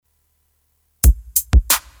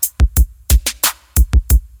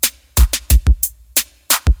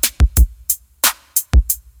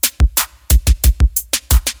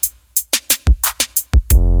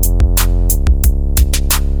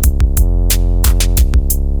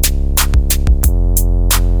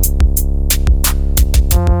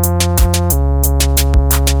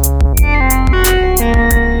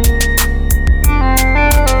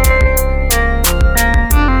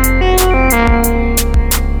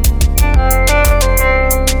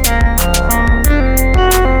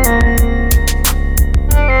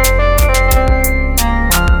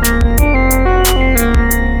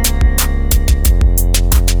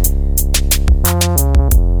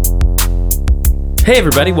Hey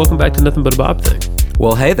everybody, welcome back to Nothing But a Bob Thing.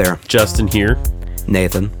 Well, hey there, Justin here.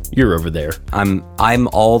 Nathan. You're over there. I'm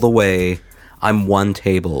all the way. I'm one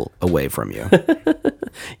table away from you.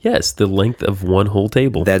 Yes, the length of one whole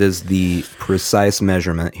table. That is the precise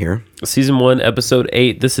measurement here. Season 1, Episode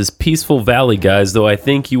 8. This is Peaceful Valley, guys, though I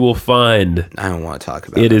think you will find I don't want to talk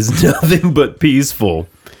about it. it is nothing but peaceful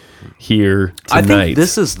here tonight. I think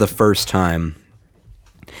this is the first time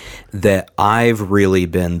that I've really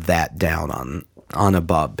been that down on a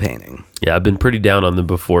Bob painting. Yeah, I've been pretty down on them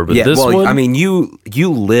before, but Yeah, this well, one... I mean, you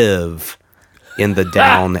live in the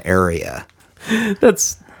down area.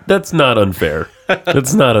 That's not unfair.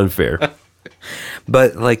 That's not unfair.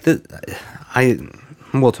 But like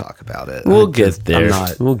we'll talk about it. We'll get there.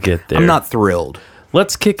 We'll get there. I'm not thrilled.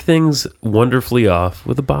 Let's kick things wonderfully off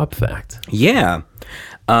with a Bob fact. Yeah.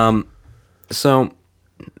 So,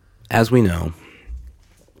 as we know,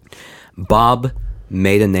 Bob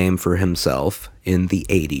made a name for himself in the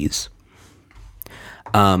 80s.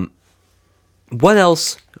 What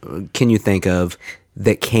else can you think of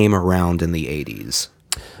that came around in the 80s?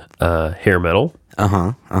 Hair metal.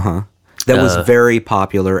 That was very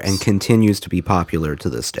popular and continues to be popular to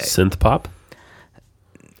this day. Synth pop.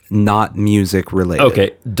 Not music related.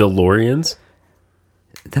 Okay, DeLoreans.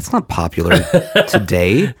 That's not popular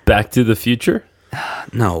today. Back to the Future.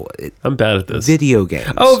 No. I'm bad at this. Video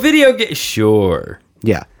games. Oh, video game. Sure.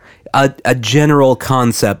 Yeah. A general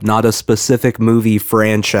concept, not a specific movie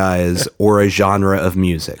franchise or a genre of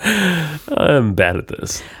music. I'm bad at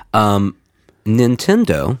this.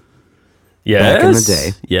 Nintendo Yes. Back in the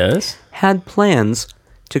day. Yes. had plans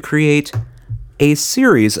to create a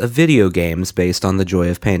series of video games based on the joy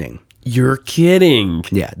of painting. You're kidding.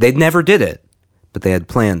 Yeah, they never did it, but they had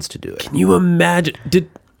plans to do it. Can you imagine? Did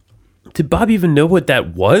Bob even know what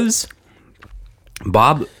that was?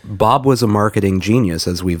 Bob was a marketing genius,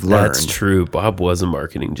 as we've learned. That's true. Bob was a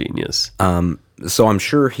marketing genius. So I'm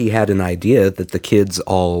sure he had an idea that the kids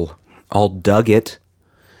all dug it.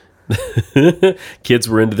 Kids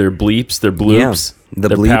were into their bleeps, their bloops, the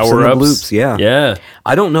their bleeps and the power-ups. bloops, yeah. Yeah.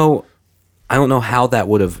 I don't know how that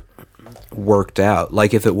would have worked out.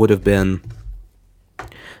 Like if it would have been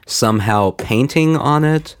somehow painting on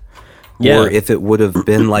it, Yeah. or if it would have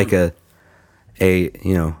been like a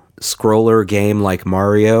scroller game like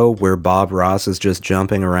Mario where Bob Ross is just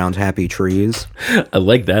jumping around happy trees. I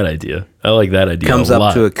like that idea. Comes a up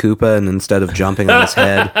lot. to a Koopa and instead of jumping on his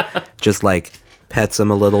head, just like pets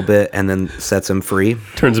him a little bit and then sets him free.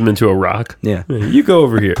 Turns him into a rock. Yeah. You go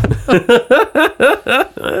over here.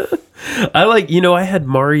 I had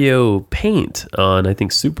Mario Paint on, I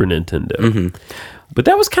think, Super Nintendo. Mm-hmm. But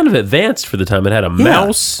that was kind of advanced for the time. It had a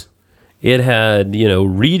mouse. It had,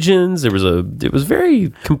 regions. It was very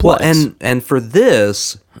complex. Well, and for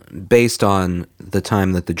this, based on the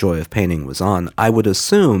time that The Joy of Painting was on, I would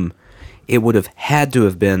assume it would have had to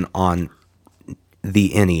have been on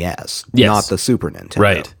the NES, Yes. not the Super Nintendo.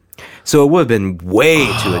 Right. So it would have been way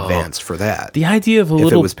too advanced for that. The idea of a if it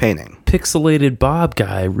little was painting. pixelated Bob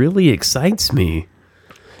guy really excites me.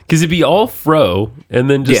 Because it'd be all fro,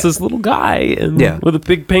 and then just this little guy with a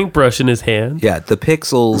big paintbrush in his hand. Yeah, the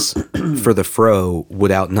pixels for the fro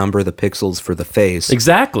would outnumber the pixels for the face.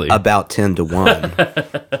 Exactly. About 10 to 1.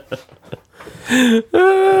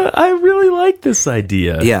 I really like this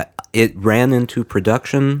idea. Yeah, it ran into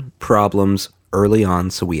production problems early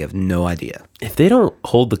on, so we have no idea. If they don't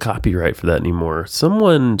hold the copyright for that anymore,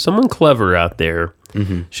 someone clever out there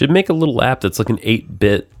should make a little app that's like an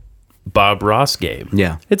 8-bit Bob Ross game.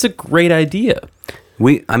 Yeah. It's a great idea.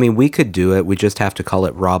 We could do it. We just have to call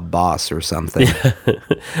it Rob Boss or something.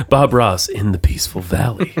 Bob Ross in the Peaceful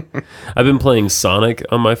Valley. I've been playing Sonic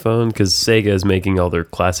on my phone because Sega is making all their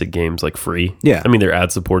classic games like free. Yeah. I mean, they're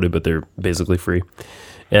ad supported, but they're basically free.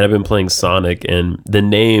 And I've been playing Sonic, and the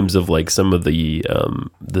names of like some of the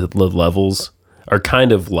levels are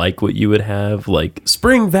kind of like what you would have, like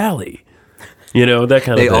Spring Valley. That kind of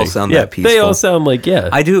thing. They all sound that peaceful. They all sound like,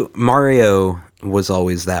 I do. Mario was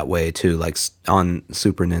always that way too, like on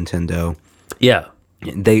Super Nintendo. Yeah.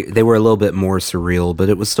 They were a little bit more surreal, but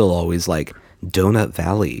it was still always like Donut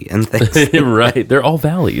Valley and things. Right. They're all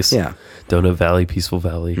valleys. Yeah. Donut Valley, Peaceful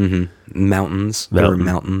Valley. Mm-hmm. Mountains. There were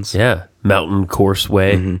mountains. Yeah. Mountain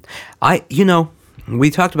Courseway. We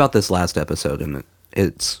talked about this last episode, and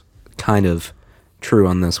it's kind of true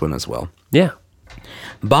on this one as well. Yeah.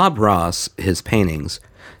 Bob Ross, his paintings,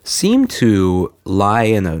 seem to lie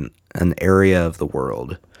in an area of the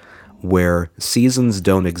world where seasons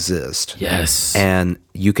don't exist. Yes. And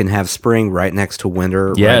you can have spring right next to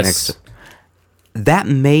winter. Yes. Right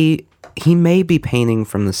next to, he may be painting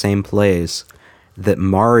from the same place that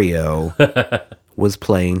Mario was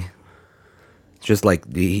playing Just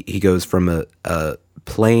like he goes from a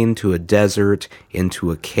plain to a desert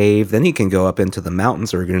into a cave. Then he can go up into the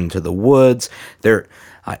mountains or into the woods.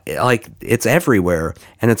 It's everywhere,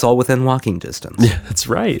 and it's all within walking distance. Yeah, that's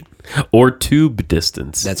right. Or tube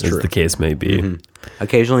distance. That's as true. the case may be.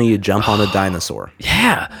 Occasionally, you jump on a dinosaur.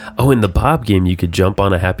 Yeah. Oh, in the Bob game, you could jump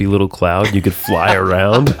on a happy little cloud. You could fly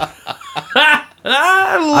around.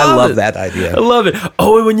 I love that idea. I love it.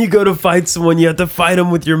 Oh, and when you go to fight someone, you have to fight them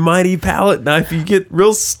with your mighty palette knife. You get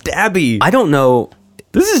real stabby. I don't know.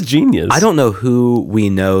 This is genius. I don't know who we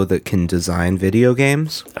know that can design video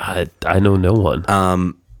games. I know no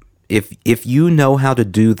one. If you know how to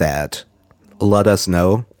do that, let us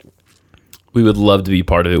know. We would love to be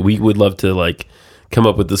part of it. We would love to like come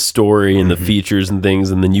up with the story and the features and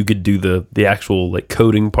things, and then you could do the actual like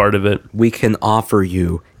coding part of it. We can offer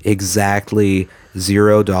you exactly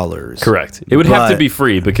 $0. Correct. It would have to But- be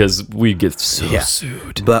free because we get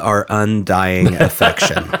sued. But our undying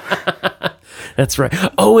affection. That's right.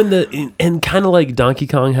 Oh, and kind of like Donkey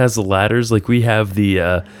Kong has the ladders, like we have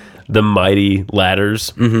the mighty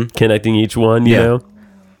ladders connecting each one. You know.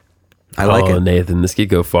 I like it. Nathan, this could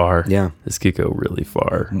go far. Yeah. This could go really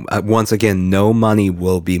far. Once again, no money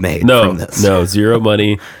will be made No, from this. no, zero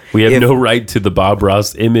money. We have no right to the Bob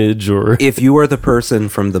Ross image or. If you are the person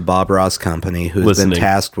from the Bob Ross company who's Listening. been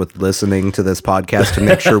tasked with listening to this podcast to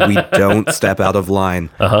make sure we don't step out of line,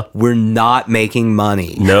 we're not making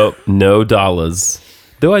money. No dollars.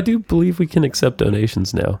 Though I do believe we can accept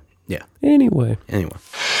donations now. Yeah. Anyway.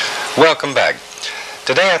 Welcome back.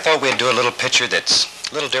 Today I thought we'd do a little picture that's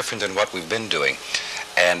a little different than what we've been doing.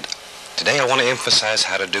 And today I want to emphasize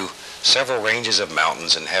how to do several ranges of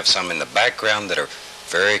mountains and have some in the background that are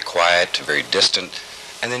very quiet, very distant,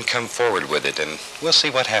 and then come forward with it, and we'll see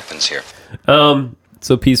what happens here.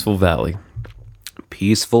 So Peaceful Valley.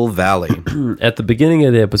 Peaceful Valley. At the beginning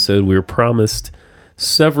of the episode, we were promised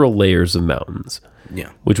several layers of mountains, Yeah.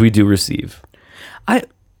 which we do receive.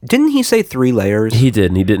 Didn't he say 3 layers? He did,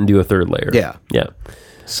 and he didn't do a third layer. Yeah. Yeah.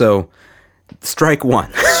 So, strike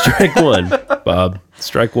one. Strike one, Bob.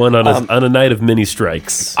 Strike one on a night of many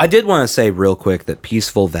strikes. I did want to say real quick that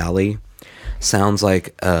Peaceful Valley sounds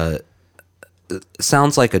like a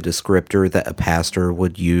descriptor that a pastor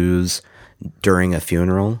would use during a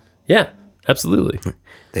funeral. Yeah, absolutely.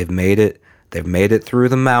 They've made it through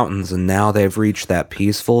the mountains, and now they've reached that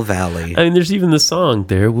peaceful valley. I mean, there's even the song,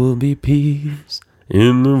 "There will be peace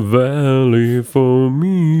in the valley for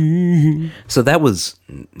me." So that was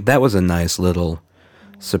a nice little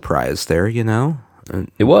surprise there, you know?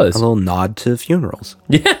 It was. A little nod to funerals.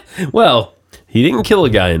 Yeah. Well, he didn't kill a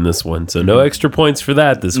guy in this one, so no extra points for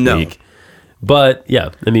that this No. week. But yeah,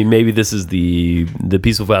 I mean, maybe this is the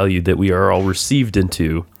peaceful value that we are all received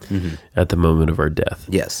into at the moment of our death.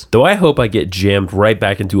 Yes. Though I hope I get jammed right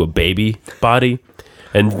back into a baby body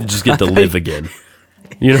and just get to live again.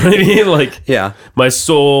 You know what I mean? Like, Yeah. my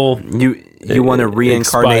soul. You want to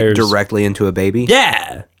reincarnate expires. directly into a baby?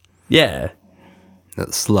 Yeah. Yeah.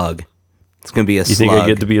 A slug. It's going to be a You slug. think I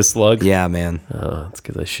get to be a slug? Yeah, man. Oh, it's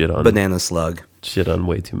because I shit on Banana slug.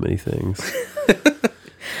 way too many things.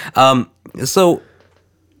 So,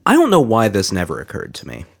 I don't know why this never occurred to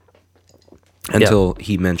me until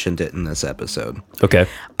he mentioned it in this episode. Okay.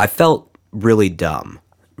 I felt really dumb.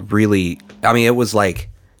 Really, I mean, it was like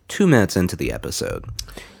 2 minutes into the episode.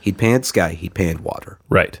 He'd painted sky, he'd painted water.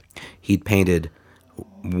 Right. He'd painted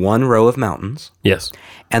one row of mountains, Yes.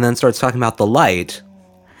 and then starts talking about the light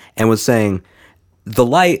and was saying the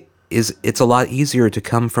light it's a lot easier to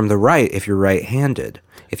come from the right if you're right-handed.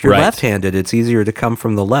 If you're Right. left-handed, it's easier to come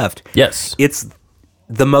from the left. Yes. It's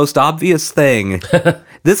the most obvious thing.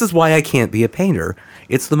 This is why I can't be a painter.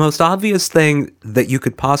 It's the most obvious thing that you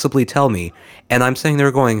could possibly tell me. And I'm sitting there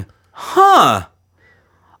going, huh,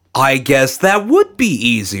 I guess that would be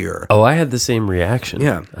easier. Oh, I had the same reaction.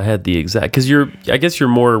 Yeah. I had the exact, because I guess you're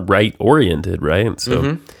more right oriented, right?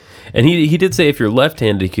 So, and he did say if you're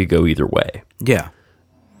left-handed, it could go either way. Yeah.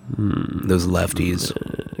 Those lefties.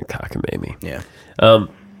 Cockamamie. Yeah.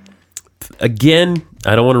 Again,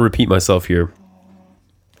 I don't want to repeat myself here,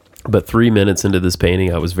 but 3 minutes into this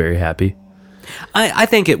painting, I was very happy. I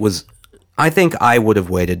think it was, I think I would have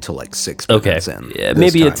waited till like 6 Okay. minutes in. Yeah, this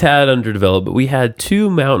maybe a time. tad underdeveloped, but we had 2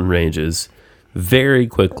 mountain ranges very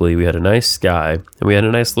quickly. We had a nice sky, and we had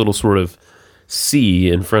a nice little sort of sea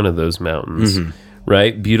in front of those mountains,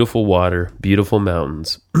 right? Beautiful water, beautiful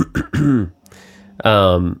mountains.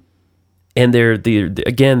 And they're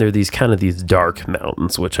these kind of these dark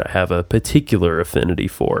mountains, which I have a particular affinity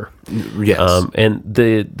for. Yes. And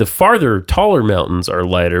the farther, taller mountains are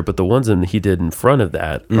lighter, but the ones he did in front of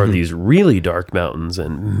that are these really dark mountains.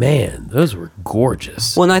 And man, those were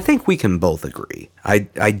gorgeous. Well, and I think we can both agree. I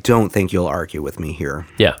don't think you'll argue with me here.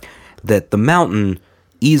 Yeah. That the mountain,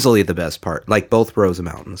 easily the best part, like both rows of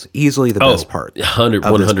mountains, easily the best part.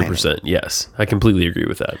 100%. Yes. I completely agree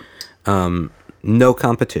with that. No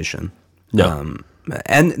competition. No.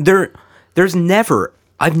 And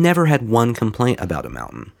I've never had one complaint about a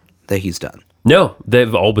mountain that he's done. No,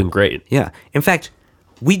 they've all been great. Yeah. In fact,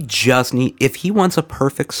 we just need, if he wants a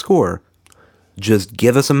perfect score, just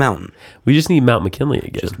give us a mountain. We just need Mount McKinley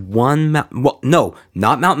again. Just one mountain. Well, no,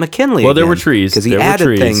 not Mount McKinley. Well, there were trees. Because he There were added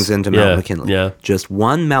trees. things into Mount Yeah, McKinley. yeah. Just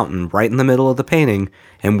one mountain right in the middle of the painting,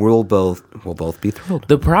 and we'll both be thrilled.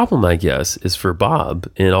 The problem, I guess, is for Bob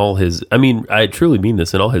in all his, I mean, I truly mean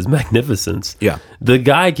this, in all his magnificence. Yeah. The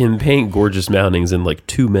guy can paint gorgeous mountains in like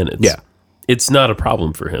 2 minutes. Yeah. It's not a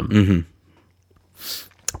problem for him. Mm-hmm.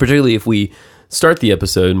 Particularly if we start the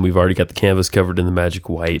episode and we've already got the canvas covered in the magic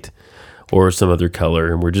white or some other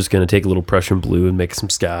color, and we're just going to take a little Prussian blue and make some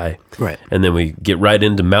sky. Right. And then we get right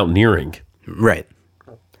into mountaineering. Right.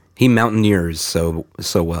 He mountaineers so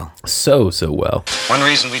well. So well. One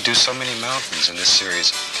reason we do so many mountains in this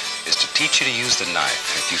series is to teach you to use the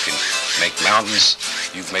knife. If you can make mountains,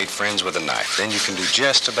 you've made friends with a knife. Then you can do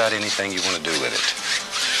just about anything you want to do with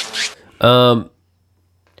it.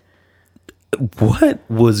 What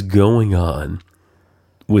was going on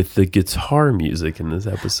with the guitar music in this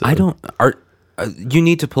episode? You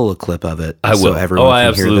need to pull a clip of it. I will. So everyone I can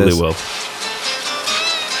absolutely hear this. will.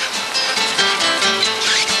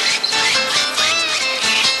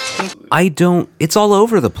 It's all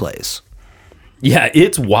over the place. Yeah,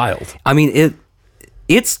 it's wild. I mean,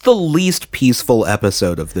 it's the least peaceful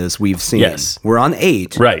episode of this we've seen. Yes. We're on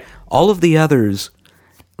 8. Right. All of the others,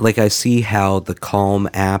 like I see how the Calm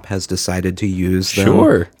app has decided to use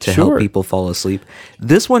them to help people fall asleep.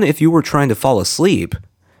 This one, if you were trying to fall asleep,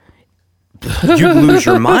 you'd lose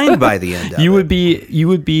your mind by the end of it. You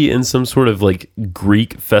would be in some sort of like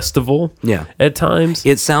Greek festival. Yeah. At times.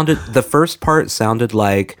 The first part sounded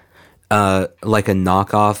like a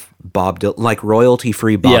knockoff Bob Dylan, like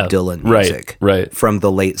royalty-free Bob Dylan music, right. from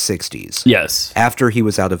the late 60s. Yes. After he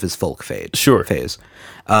was out of his folk phase.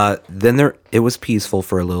 Then it was peaceful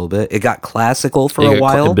for a little bit. It got classical for a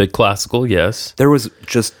while. A bit classical, yes. There was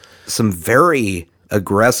just some very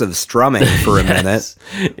aggressive strumming for a minute.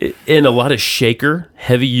 And a lot of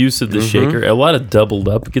heavy use of the shaker. A lot of doubled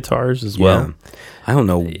up guitars as well. Yeah. I don't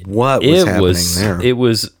know what was happening there. It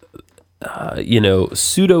was,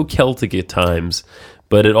 pseudo-Celtic at times,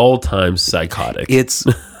 but at all times psychotic. It's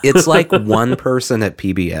like one person at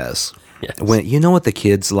PBS went, you know what the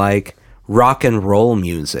kids like? Rock and roll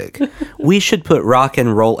music. We should put rock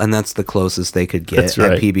and roll, and that's the closest they could get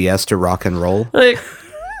at PBS to rock and roll. Like,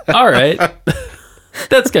 all right.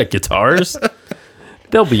 That's got guitars.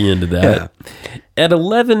 They'll be into that. Yeah. At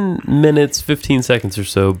 11 minutes, 15 seconds or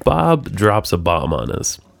so, Bob drops a bomb on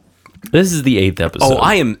us. This is the 8th episode. Oh,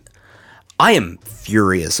 I am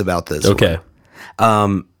furious about this. Okay.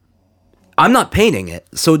 One. I'm not painting it,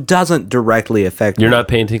 so it doesn't directly affect me. You're not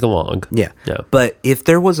painting along. Yeah. But if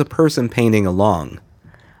there was a person painting along,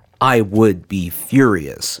 I would be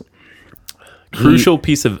furious. Crucial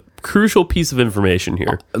piece of information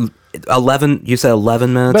here. 11, you said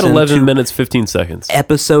 11 minutes? About 11 minutes, 15 seconds.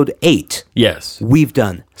 Episode 8. Yes. We've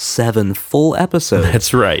done 7 full episodes.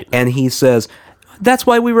 That's right. And he says, that's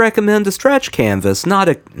why we recommend a stretch canvas, not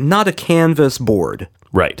a canvas board.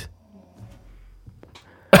 Right.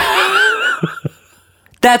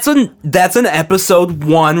 That's an episode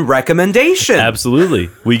 1 recommendation.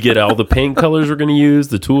 Absolutely. We get all the paint colors we're going to use,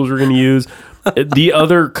 the tools we're going to use. The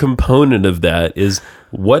other component of that is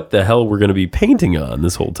what the hell we're going to be painting on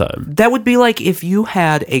this whole time. That would be like if you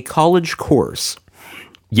had a college course.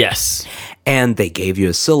 Yes. And they gave you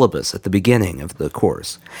a syllabus at the beginning of the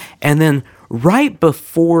course. And then right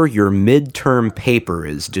before your midterm paper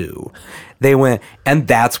is due, they went, and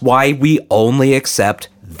that's why we only accept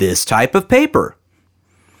this type of paper.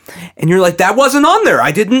 And you're like, that wasn't on there.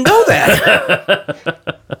 I didn't know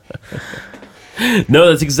that. No,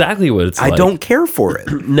 that's exactly what it's like. I don't care for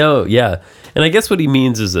it. No, yeah. And I guess what he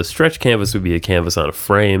means is a stretch canvas would be a canvas on a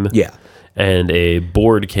frame. Yeah. And a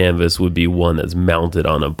board canvas would be one that's mounted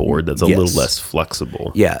on a board that's a little less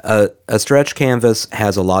flexible. Yeah, a stretch canvas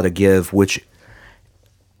has a lot of give, which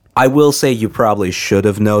I will say you probably should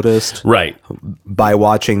have noticed. Right. By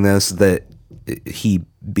watching this, that he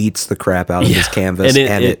beats the crap out of his canvas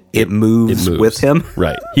And it moves with him.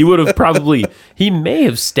 Right. He would have probably, he may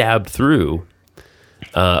have stabbed through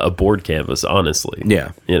a board canvas, honestly.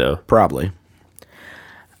 Yeah. You know? Probably.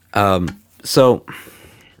 So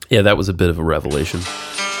Yeah, that was a bit of a revelation.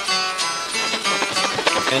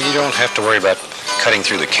 And you don't have to worry about cutting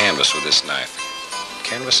through the canvas with this knife.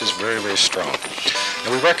 Canvas is very, very strong.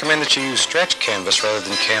 And we recommend that you use stretch canvas rather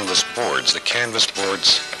than canvas boards. The canvas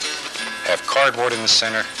boards have cardboard in the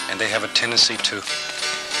center, and they have a tendency to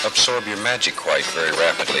absorb your magic white very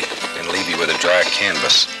rapidly and leave you with a dry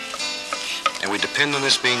canvas. And we depend on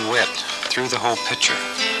this being wet through the whole picture.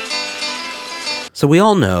 So we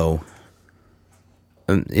all know,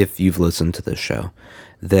 if you've listened to this show,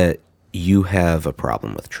 that you have a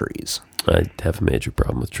problem with trees. I have a major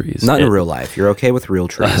problem with trees. Not in real life. You're okay with real I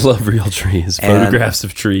trees. love real trees. Photographs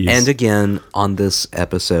of trees. And again, on this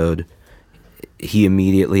episode, he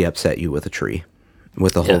immediately upset you with a tree,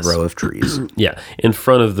 with a whole Yes. row of trees. Yeah, in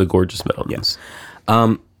front of the gorgeous mountains.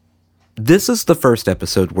 This is the first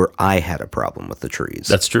episode where I had a problem with the trees.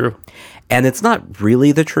 That's true. And it's not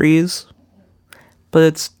really the trees, but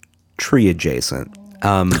it's tree adjacent.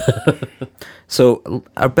 So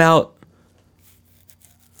about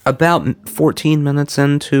 14 minutes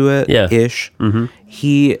into it, ish,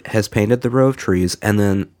 he has painted the row of trees and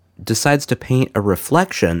then decides to paint a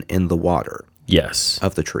reflection in the water Yes.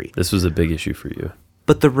 of the tree. This was a big issue for you.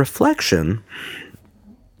 But the reflection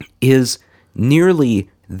is nearly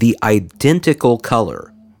the identical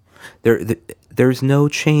color. There's no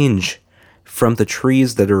change from the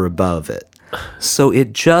trees that are above it. So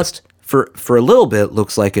it just, for a little bit,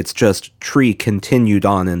 looks like it's just tree continued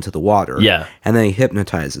on into the water. Yeah. And then he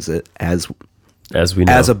hypnotizes it, as As we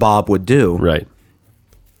know. a Bob would do. Right.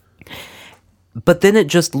 But then it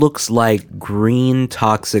just looks like green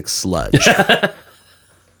toxic sludge. I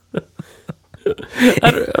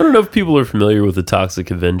don't know if people are familiar with the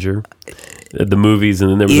Toxic Avenger, the movies,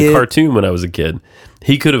 and then there was a cartoon when I was a kid.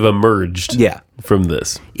 He could have emerged from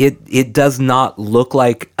this. It does not look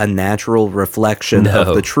like a natural reflection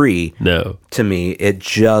of the tree. No. To me, it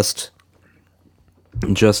just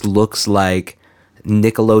looks like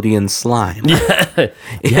Nickelodeon slime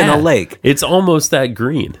in a lake. It's almost that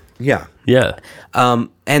green. Yeah. Yeah.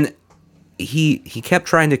 And he kept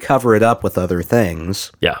trying to cover it up with other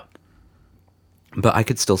things, Yeah. but I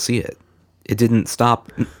could still see it. It didn't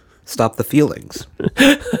stop the feelings.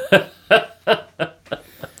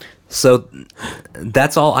 So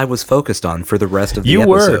that's all I was focused on for the rest of the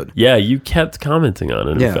episode. Were. Yeah, you kept commenting on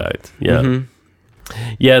it, Yeah. in fact. Yeah.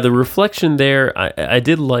 Yeah, the reflection there, I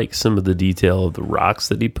did like some of the detail of the rocks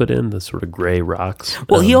that he put in, the sort of gray rocks.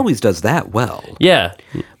 Well, he always does that well. Yeah.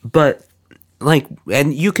 But, like,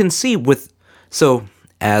 and you can see so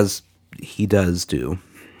as he does do,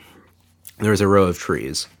 there's a row of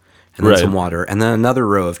trees, and then some water, and then another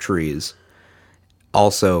row of trees,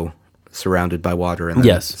 also surrounded by water, and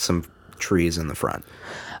then some trees in the front.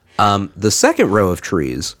 The second row of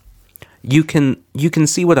trees, you can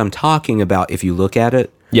see what I'm talking about if you look at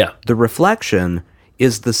it. Yeah. The reflection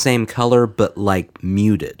is the same color, but like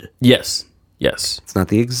muted. Yes. Yes. It's not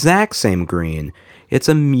the exact same green. It's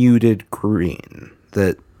a muted green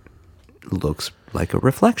that looks like a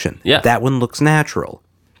reflection. Yeah. That one looks natural.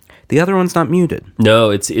 The other one's not muted.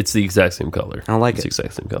 No, it's the exact same color. I like it's it. the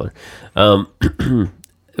exact same color.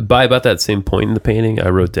 By about that same point in the painting, I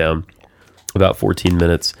wrote down about 14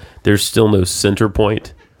 minutes. There's still no center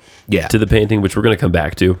point to the painting, which we're going to come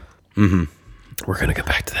back to. Mm-hmm. We're going to come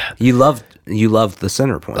back to that. You loved the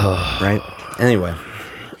center point, right? Anyway.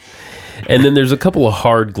 And then there's a couple of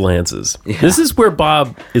hard glances. Yeah. This is where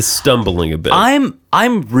Bob is stumbling a bit.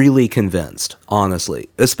 I'm really convinced, honestly,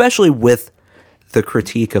 especially with the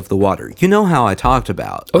critique of the water. You know how I talked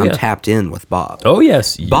about I'm tapped in with Bob. Oh,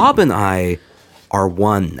 yes. Bob and I are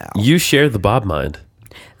one now. You share the Bob mind.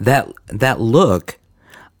 That look,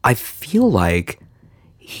 I feel like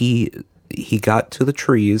he got to the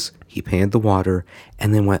trees, he painted the water,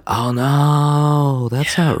 and then went, oh no,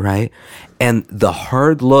 that's not right. And the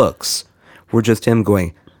hard looks were just him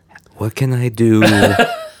going, what can I do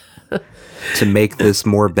to make this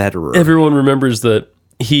more better? Everyone remembers that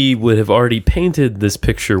he would have already painted this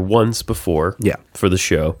picture once before for the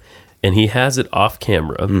show, and he has it off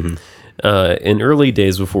camera. Mm-hmm. In early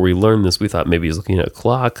days before we learned this, we thought maybe he's looking at a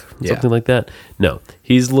clock, something like that. No,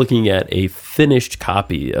 he's looking at a finished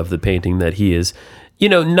copy of the painting that he is,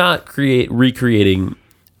 not recreating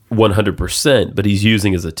 100%, but he's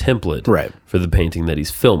using as a template for the painting that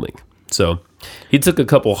he's filming. So he took a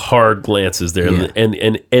couple hard glances there, and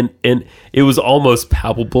it was almost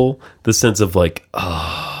palpable, the sense of like,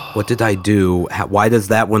 oh. What did I do? Why does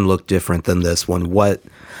that one look different than this one? What?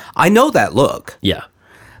 I know that look. Yeah.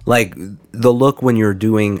 Like the look when you're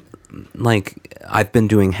doing, like I've been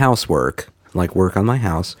doing housework, like work on my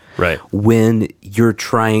house. Right. When you're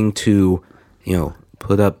trying to,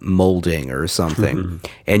 put up molding or something,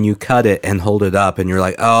 and you cut it and hold it up, and you're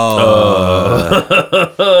like,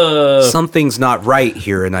 something's not right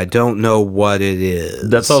here, and I don't know what it is.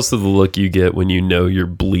 That's also the look you get when you know you're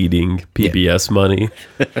bleeding PBS money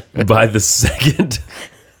by the second.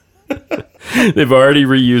 They've already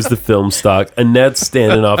reused the film stock. Annette's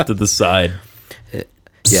standing off to the side,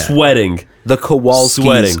 sweating. The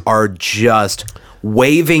Kowalskis are just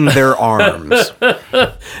waving their arms.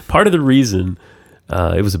 Part of the reason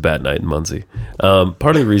it was a bad night in Muncie.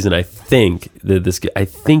 Part of the reason I think that this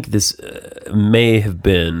may have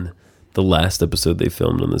been the last episode they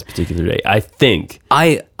filmed on this particular day. I think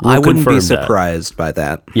I wouldn't be surprised by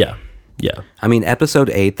that. Yeah. I mean, episode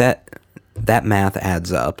 8, that math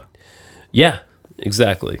adds up. Yeah,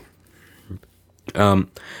 exactly. The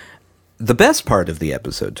best part of the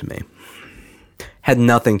episode to me had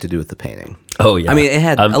nothing to do with the painting. Oh, yeah. I mean, it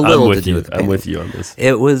had a little to do with the painting. I'm with you on this.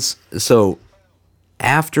 It was, so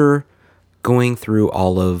after going through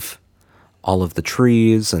all of the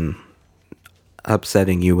trees and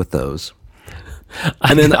upsetting you with those,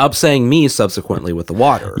 and then upsetting me subsequently with the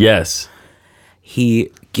water. Yes.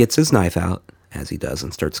 He gets his knife out, as he does,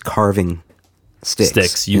 and starts carving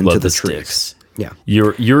sticks You into love the trees. sticks. Yeah.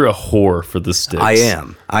 You're a whore for the sticks. I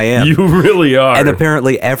am. You really are. And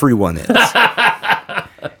apparently everyone is.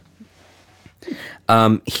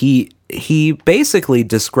 He basically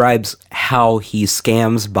describes how he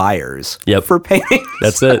scams buyers for paintings.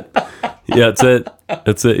 That's it. Yeah,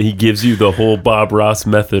 that's it. He gives you the whole Bob Ross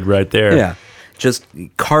method right there. Yeah. Just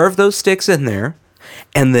carve those sticks in there,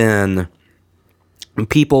 and then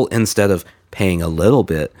people, instead of paying a little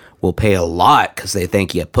bit, will pay a lot because they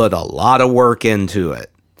think you put a lot of work into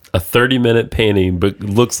it. A 30-minute painting, but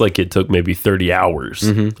looks like it took maybe 30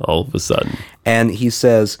 hours all of a sudden. And he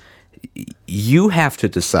says, you have to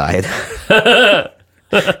decide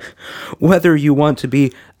whether you want to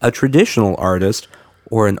be a traditional artist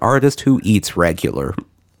or an artist who eats regular.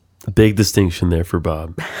 Big distinction there for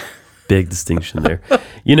Bob. Big distinction there.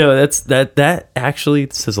 That actually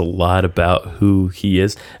says a lot about who he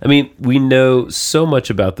is. I mean, we know so much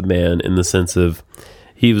about the man in the sense of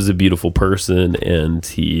he was a beautiful person and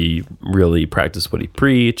he really practiced what he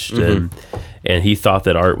preached, and he thought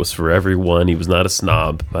that art was for everyone. He was not a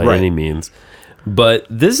snob by any means. But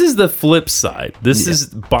this is the flip side. This is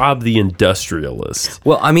Bob the industrialist.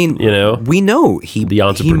 Well, I mean, we know the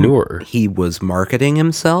entrepreneur. He was marketing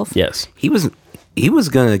himself. Yes. He was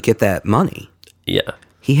going to get that money. Yeah.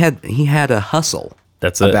 He had a hustle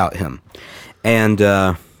about him. And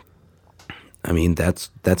I mean,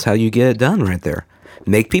 that's how you get it done right there.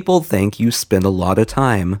 Make people think you spend a lot of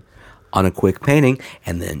time on a quick painting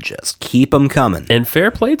and then just keep them coming. And fair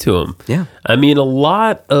play to him. Yeah. I mean, a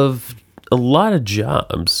lot of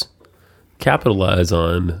jobs capitalize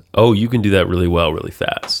on, you can do that really well, really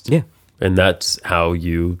fast. Yeah. And that's how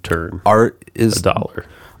you turn art is a dollar.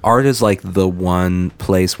 Art is like the one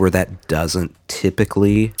place where that doesn't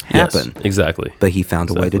typically happen. Yes, exactly. But he found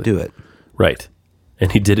a way to do it. Right.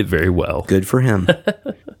 And he did it very well. Good for him.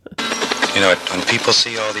 When people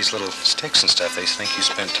see all these little sticks and stuff, they think you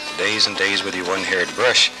spent days and days with your one-haired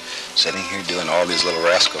brush sitting here doing all these little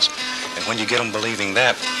rascals. And when you get them believing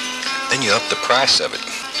that, then you up the price of it.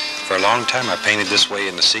 For a long time, I painted this way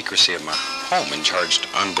in the secrecy of my home and charged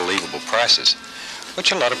unbelievable prices,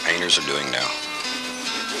 which a lot of painters are doing now.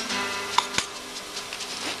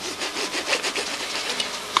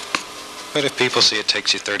 But if people see it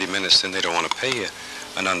takes you 30 minutes, then they don't want to pay you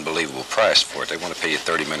an unbelievable price for it. They want to pay you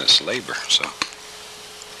 30 minutes labor. So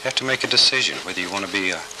you have to make a decision whether you want to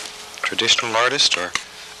be a traditional artist or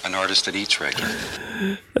an artist that eats regular.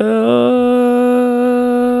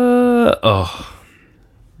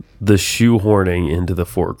 The shoehorning into the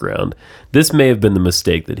foreground. This may have been the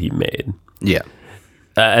mistake that he made. Yeah.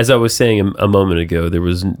 As I was saying a moment ago,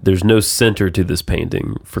 there's no center to this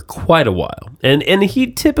painting for quite a while, and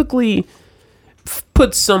he typically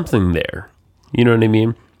puts something there. You know what I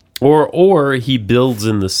mean? Or he builds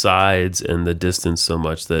in the sides and the distance so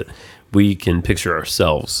much that we can picture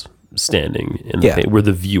ourselves standing in the painting. We're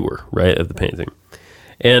the viewer, right, of the painting.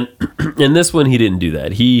 And in this one, he didn't do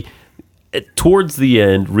that. He, towards the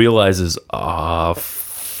end, realizes,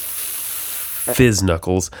 fizz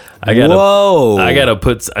knuckles. I gotta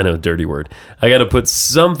put, I know, dirty word. I gotta put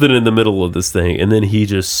something in the middle of this thing. And then he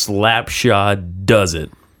just slapshot does it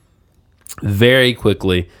very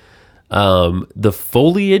quickly. The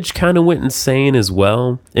foliage kind of went insane as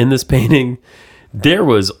well in this painting. There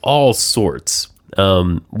was all sorts.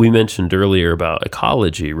 We mentioned earlier about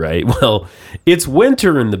ecology, right? Well, it's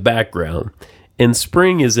winter in the background and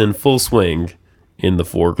spring is in full swing in the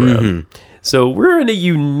foreground. So we're in a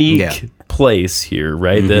unique place here,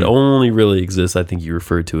 right? That only really exists. I think you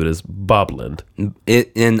referred to it as Bobland.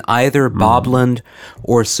 In either Bobland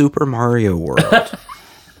or Super Mario World.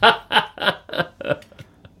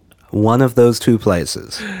 One of those two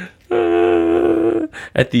places.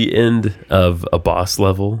 At the end of a boss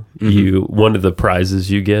level, one of the prizes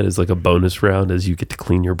you get is like a bonus round as you get to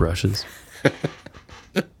clean your brushes.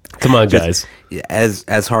 Come on, guys. As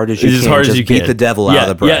hard as you As can. hard as just you beat can. the devil out of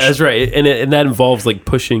the brush. Yeah, that's right. And that involves like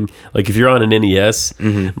pushing, like if you're on an NES,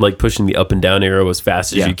 like pushing the up and down arrow as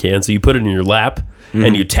fast as you can. So you put it in your lap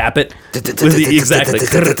and you tap it exactly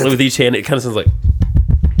with each hand. It kind of sounds like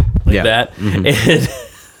that.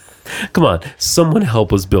 And come on, someone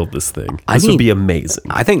help us build this thing. This would be amazing.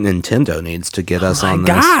 I think Nintendo needs to get us on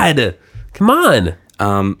My this. God, come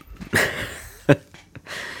on.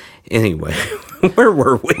 Anyway, where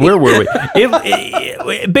were we? Where were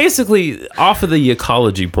we? Basically, off of the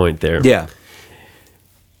ecology point there. Yeah.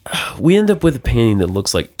 We end up with a painting that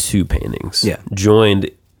looks like two paintings. Yeah. Joined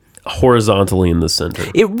horizontally in the center.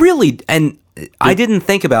 It really, and I didn't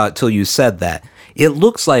think about it till you said that. It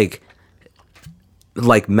looks like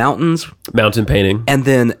mountains Mountain painting. and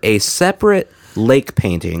then a separate lake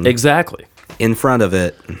painting Exactly. in front of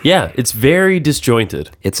it. Yeah, it's very disjointed.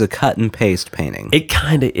 It's a cut and paste painting. It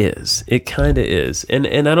kind of is. It kind of is. And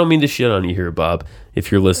I don't mean to shit on you here, Bob,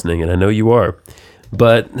 if you're listening, and I know you are.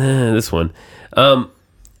 But this one.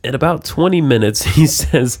 In about 20 minutes, he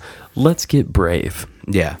says, "Let's get brave."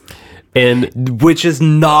 Yeah. And Which is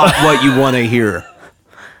not what you want to hear.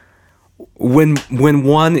 When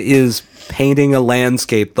one is painting a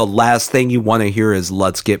landscape, the last thing you want to hear is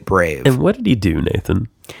 "Let's get brave." and what did he do, Nathan?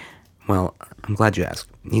 Well, I'm glad you asked.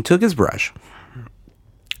 He took his brush,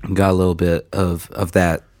 got a little bit of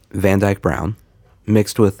that Van Dyke brown,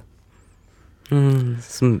 mixed with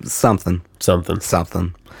something,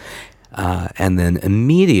 and then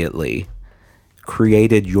immediately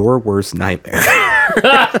created your worst nightmare.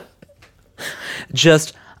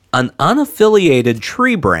 Just an unaffiliated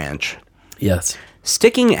tree branch Yes.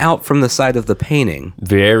 sticking out from the side of the painting.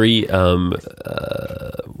 Very,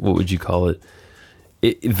 what would you call it?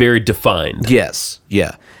 Very defined. Yes,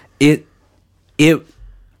 yeah. It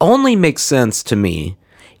only makes sense to me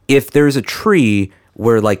if there's a tree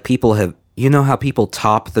where like people have, you know how people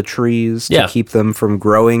top the trees to keep them from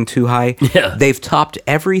growing too high? Yeah. They've topped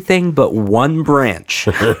everything but one branch.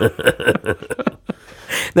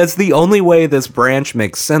 That's the only way this branch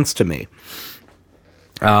makes sense to me.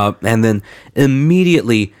 And then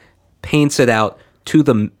immediately paints it out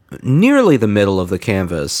to nearly the middle of the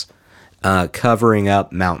canvas, covering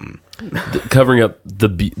up mountain. Covering up the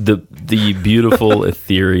beautiful,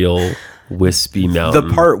 ethereal, wispy mountain.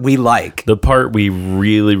 The part we like. The part we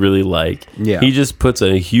really, really like. Yeah. He just puts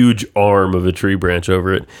a huge arm of a tree branch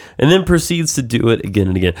over it and then proceeds to do it again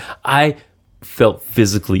and again. I felt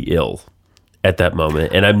physically ill at that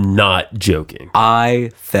moment, and I'm not joking.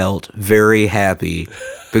 I felt very happy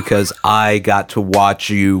because I got to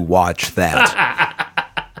watch you watch that.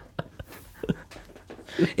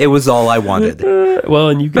 It was all I wanted. Well,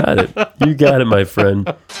 and you got it. You got it, my friend.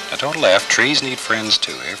 Now don't laugh. Trees need friends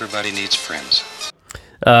too. Everybody needs friends.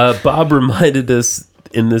 Bob reminded us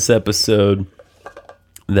in this episode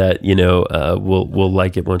that, we'll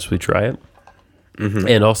like it once we try it. Mm-hmm.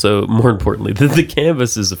 And also, more importantly, that the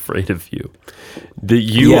canvas is afraid of you. That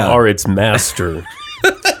you are its master.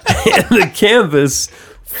 And the canvas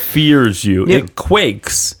fears you. Yeah. It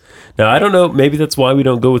quakes. Now, I don't know. Maybe that's why we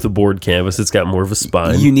don't go with a board canvas. It's got more of a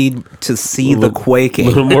spine. You need to see the quaking. A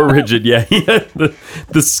little more rigid, yeah.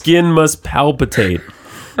 The skin must palpitate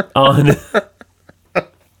on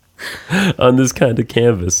this kind of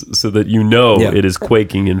canvas so that it is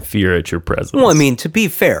quaking in fear at your presence. Well, I mean, to be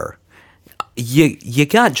fair, you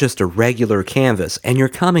got just a regular canvas, and you're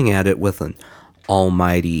coming at it with an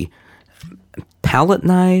almighty palette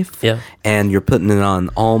knife, and you're putting it on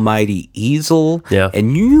almighty easel,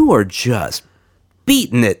 and you are just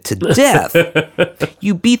beating it to death.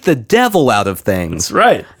 You beat the devil out of things.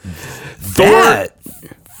 That's right.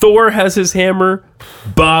 Thor has his hammer.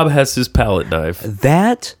 Bob has his palette knife.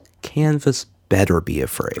 That canvas better be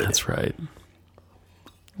afraid. That's right.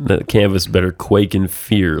 That canvas better quake in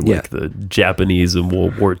fear like the Japanese in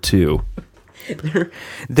World War II.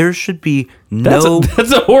 There should be no...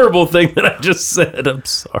 That's a horrible thing that I just said. I'm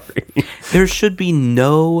sorry. There should be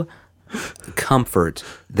no comfort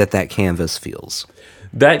that canvas feels.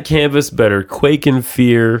 That canvas better quake in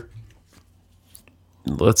fear.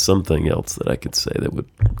 What's something else that I could say that would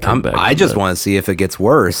come back? I just want to see if it gets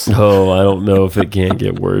worse. Oh, I don't know if it can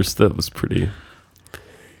get worse. That was pretty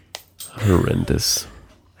horrendous.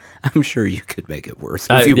 I'm sure you could make it worse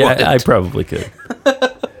if you wanted. I probably could.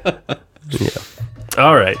 Yeah.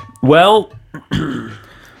 All right. Well,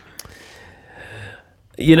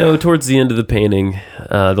 towards the end of the painting,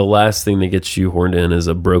 the last thing that gets shoehorned in is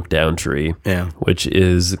a broke down tree. Yeah. Which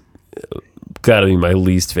is got to be my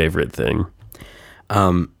least favorite thing.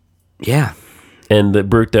 Yeah. And the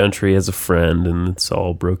broke down tree has a friend, and it's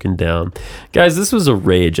all broken down. Guys, this was a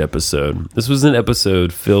rage episode. This was an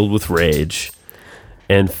episode filled with rage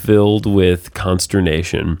and filled with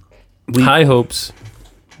consternation. High hopes,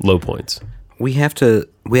 low points. We have to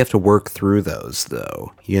work through those,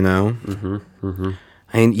 though. Mm-hmm. Mm-hmm.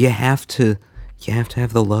 And you have to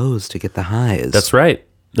have the lows to get the highs. That's right.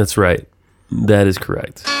 That is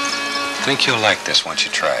correct. I think you'll like this once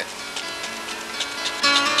you try it.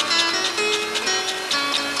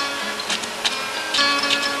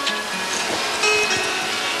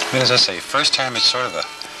 I mean, as I say, first time it's sort of a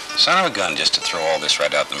son of a gun just to throw all this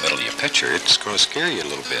right out in the middle of your picture. It's going to scare you a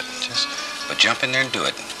little bit. But jump in there and do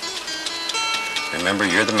it. Remember,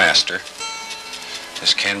 you're the master.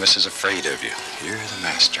 This canvas is afraid of you. You're the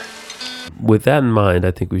master. With that in mind,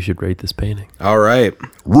 I think we should rate this painting. All right.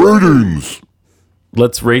 Ratings.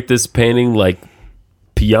 Let's rate this painting like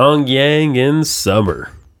Pyongyang in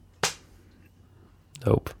summer.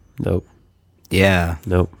 Nope. Yeah.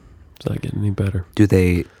 Nope. It's not getting any better. Do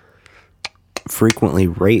they frequently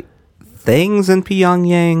rate things in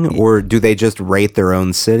Pyongyang, or do they just rate their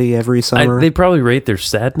own city every summer? They probably rate their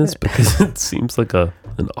sadness because it seems like an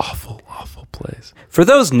awful, awful place. For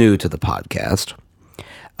those new to the podcast,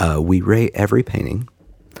 we rate every painting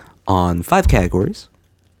on 5 categories.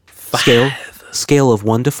 Scale of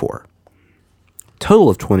 1 to 4. Total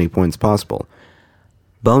of 20 points possible.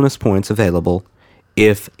 Bonus points available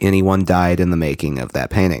if anyone died in the making of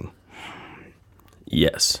that painting.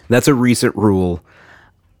 Yes. That's a recent rule.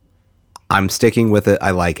 I'm sticking with it.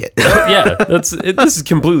 I like it. Yeah, this is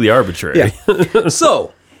completely arbitrary. Yeah.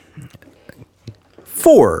 So,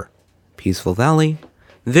 4, Peaceful Valley,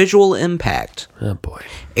 visual impact. Oh boy.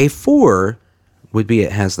 A 4 would be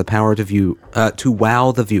it has the power to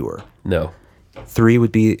wow the viewer. No. 3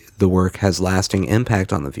 would be the work has lasting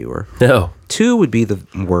impact on the viewer. No. 2 would be the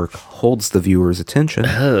work holds the viewer's attention.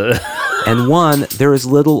 And 1, there is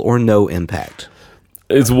little or no impact.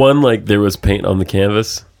 Is 1 like there was paint on the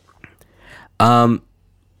canvas?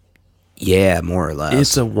 Yeah, more or less.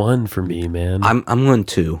 It's a 1 for me, man. I'm going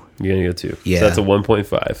 2. You're gonna go 2. Yeah. So that's a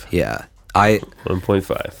 1.5. Yeah.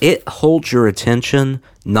 1.5. It holds your attention,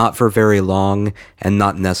 not for very long, and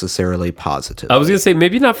not necessarily positive. I was gonna say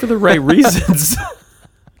maybe not for the right reasons.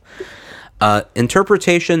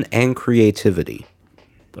 Interpretation and creativity.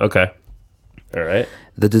 Okay. All right.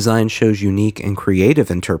 The design shows unique and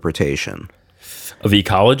creative interpretation. Of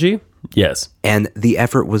ecology? Yes. And the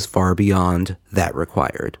effort was far beyond that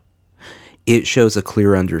required. It shows a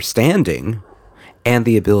clear understanding and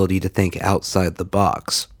the ability to think outside the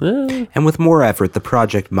box. And with more effort, the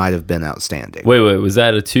project might have been outstanding. Wait, was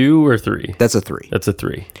that a 2 or 3? That's a 3. That's a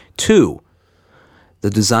 3. 2,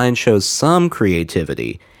 the design shows some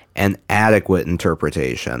creativity and adequate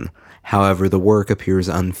interpretation. However, the work appears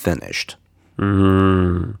unfinished.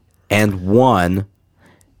 And 1,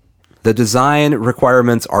 the design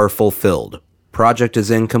requirements are fulfilled. Project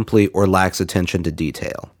is incomplete or lacks attention to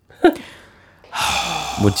detail.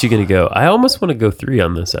 What's you gonna go? I almost want to go 3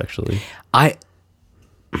 on this, actually.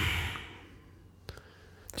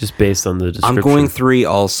 Just based on the description. I'm going 3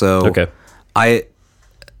 also. Okay.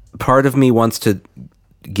 Part of me wants to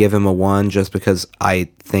give him a 1 just because I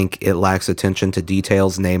think it lacks attention to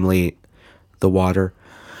details, namely the water.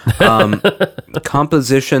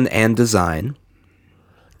 Composition and design.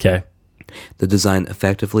 Okay. The design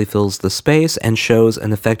effectively fills the space and shows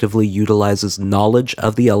and effectively utilizes knowledge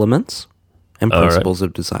of the elements and principles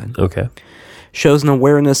of design. Okay. Shows an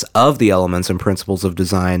awareness of the elements and principles of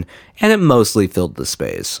design, and it mostly filled the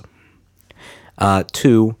space.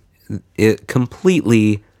 2, it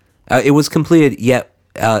was completed, yet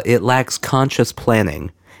it lacks conscious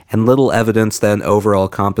planning and little evidence that an overall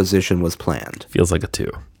composition was planned. Feels like a 2.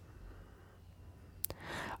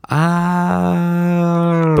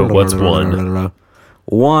 But what's 1?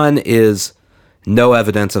 1 is no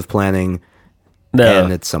evidence of planning, No.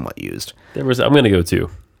 and it's somewhat used. I'm gonna go 2.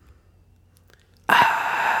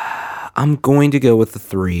 I'm going to go with the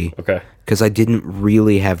 3. Okay. Because I didn't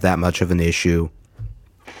really have that much of an issue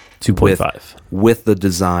 2.5. with the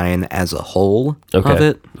design as a whole Okay. of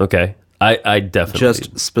it. Okay. I definitely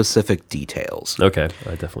just specific details. Okay,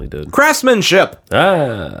 I definitely did. Craftsmanship.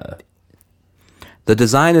 Ah, The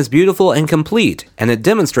design is beautiful and complete, and it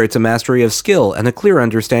demonstrates a mastery of skill and a clear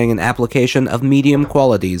understanding and application of medium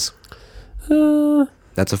qualities.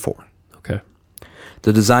 That's a 4. okay.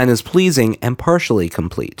 The design is pleasing and partially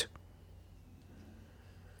complete.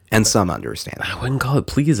 And some understanding. I wouldn't call it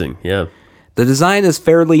pleasing. Yeah. The design is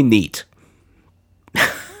fairly neat.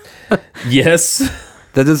 Yes.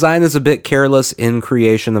 The design is a bit careless in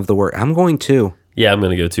creation of the work. I'm going 2. Yeah, I'm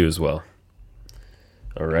going to go 2 as well.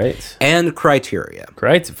 All right. And criteria.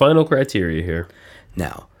 Final criteria here.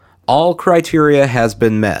 Now, all criteria has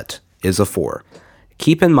been met is a 4.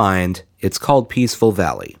 Keep in mind, it's called Peaceful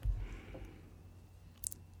Valley.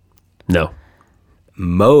 No.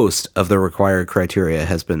 Most of the required criteria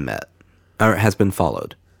has been met, or has been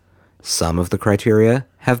followed. Some of the criteria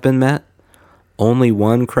have been met. Only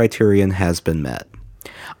one criterion has been met.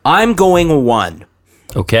 I'm going 1.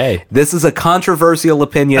 Okay. This is a controversial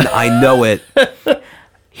opinion. I know it.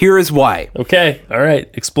 Here is why. Okay. All right.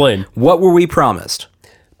 Explain. What were we promised?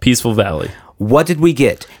 Peaceful Valley. What did we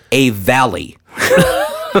get? A valley.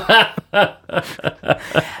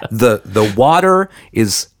 The water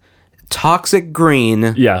is toxic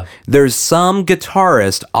green. Yeah. There's some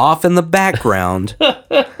guitarist off in the background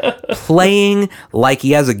playing like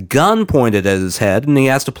he has a gun pointed at his head and he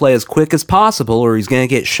has to play as quick as possible or he's going to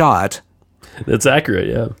get shot. That's accurate.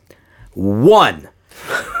 Yeah. 1.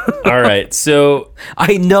 All right. So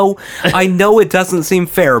I know it doesn't seem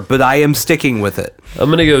fair, but I am sticking with it. I'm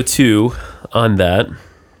going to go 2 on that.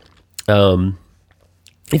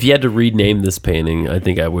 If you had to rename this painting, I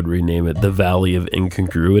think I would rename it The Valley of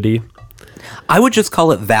Incongruity. I would just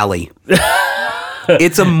call it Valley.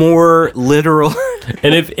 It's a more literal...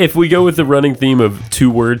 And if we go with the running theme of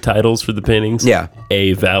 2-word titles for the paintings, Yeah.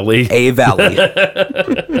 A Valley. A valley.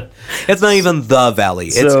 It's not even the valley.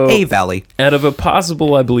 It's So- a valley. Out of a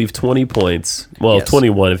possible, I believe, 20 points. Well, Yes.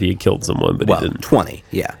 21 if he had killed someone, but he Well, didn't. 20.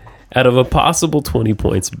 Yeah. Out of a possible 20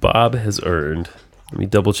 points, Bob has earned, let me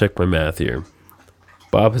double check my math here.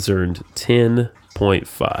 Bob has earned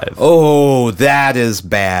 10.5. Oh, that is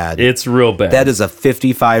bad. It's real bad. That is a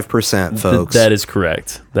 55%, folks. That is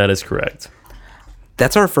correct. That is correct.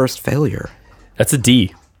 That's our first failure. That's a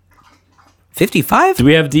D. 55? Do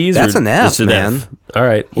we have D's? That's or an F, just an man. F? All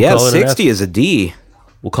right. We'll Yeah, call it an F. 60 is a D.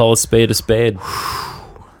 We'll call a spade a spade.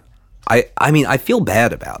 I mean, I feel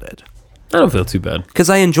bad about it I don't feel too bad. because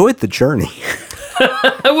I enjoyed the journey.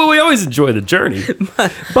 Well, we always enjoy the journey.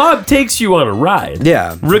 Bob takes you on a ride.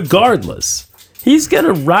 Yeah. Regardless. He's going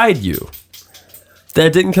to ride you.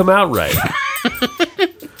 That didn't come out right.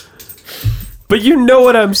 But you know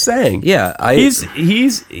what I'm saying. Yeah,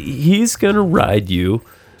 He's going to ride you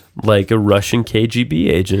like a Russian KGB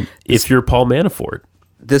agent if you're Paul Manafort.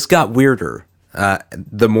 This got weirder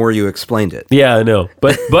the more you explained it. Yeah, I know.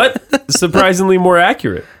 But surprisingly more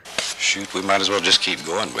accurate. Shoot, we might as well just keep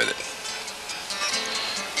going with it.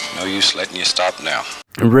 No use letting you stop now.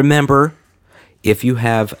 Remember, if you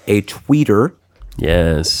have a tweeter,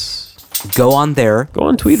 Yes. go on there. Go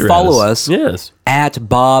on Twitter. Follow us Yes. at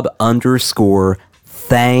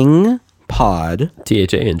Bob_ThangPod.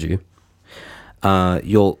 THANG.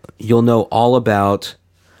 You'll know all about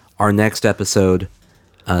our next episode,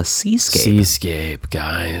 Seascape. Seascape,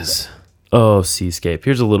 guys. Oh, Seascape.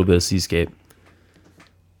 Here's a little bit of Seascape.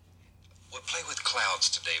 We'll play with clouds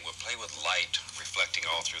today. We'll play with light reflecting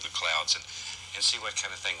all through the clouds and see what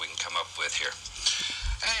kind of thing we can come up with here.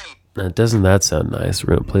 And Now, doesn't that sound nice?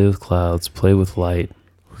 We're going to play with clouds, play with light.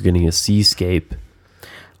 We're getting a Seascape.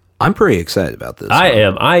 I'm pretty excited about this. I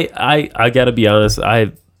am. I got to be honest.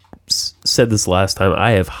 I said this last time.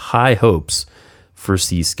 I have high hopes for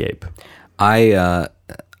Seascape. I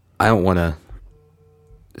don't want to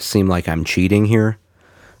seem like I'm cheating here,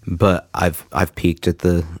 but I've peeked at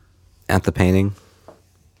the painting.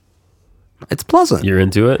 It's pleasant. You're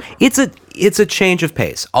into it? It's a change of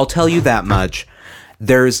pace. I'll tell you that much.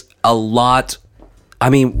 There's a lot. I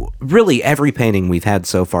mean, really, every painting we've had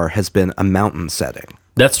so far has been a mountain setting.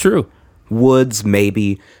 That's true. Woods,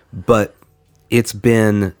 maybe, but it's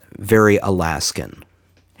been very Alaskan.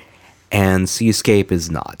 And Seascape is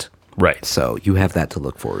not. Right. So you have that to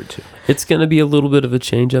look forward to. It's going to be a little bit of a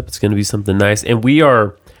change up. It's going to be something nice. And we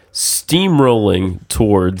are steamrolling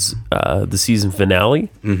towards the season finale.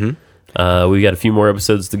 Mm-hmm. We've got a few more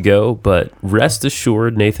episodes to go, but rest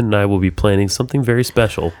assured, Nathan and I will be planning something very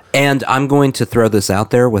special. And I'm going to throw this out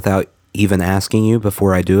there without even asking you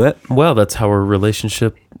before I do it. Well, that's how our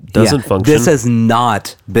relationship doesn't function. This has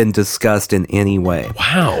not been discussed in any way.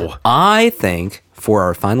 Wow. I think for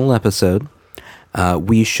our final episode,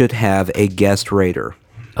 we should have a guest raider.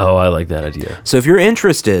 Oh, I like that idea. So if you're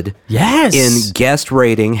interested Yes. in guest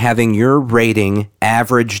rating, having your rating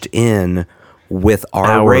averaged in with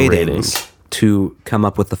our ratings to come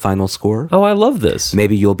up with the final score, Oh, I love this.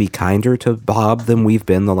 maybe you'll be kinder to Bob than we've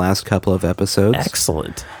been the last couple of episodes.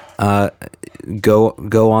 Excellent.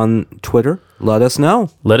 Go on Twitter. Let us know.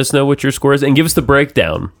 Let us know what your score is and give us the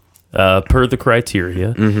breakdown per the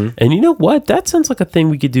criteria. Mm-hmm. And you know what? That sounds like a thing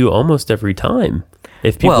we could do almost every time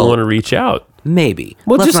if people Well, want to reach out. Maybe.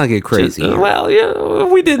 Well, Let's just- not get crazy. just- here. well, yeah,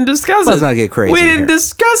 we didn't discuss it. Let's not get crazy We didn't here.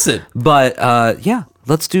 discuss it. But yeah,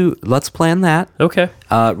 let's plan that. Okay.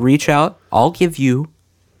 Reach out. I'll give you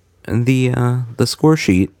the score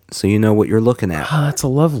sheet so you know what you're looking at. That's a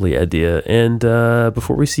lovely idea. And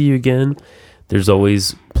before we see you again, there's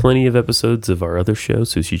always plenty of episodes of our other show,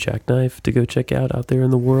 Sushi Jackknife, to go check out there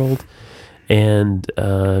in the world. And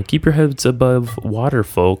keep your heads above water,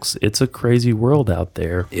 folks. It's a crazy world out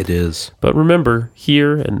there. It is. But remember,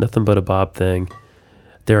 here at Nothing But a Bob Thing,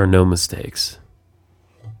 there are no mistakes.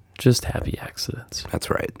 Just happy accidents. That's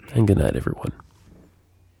right. And good night, everyone.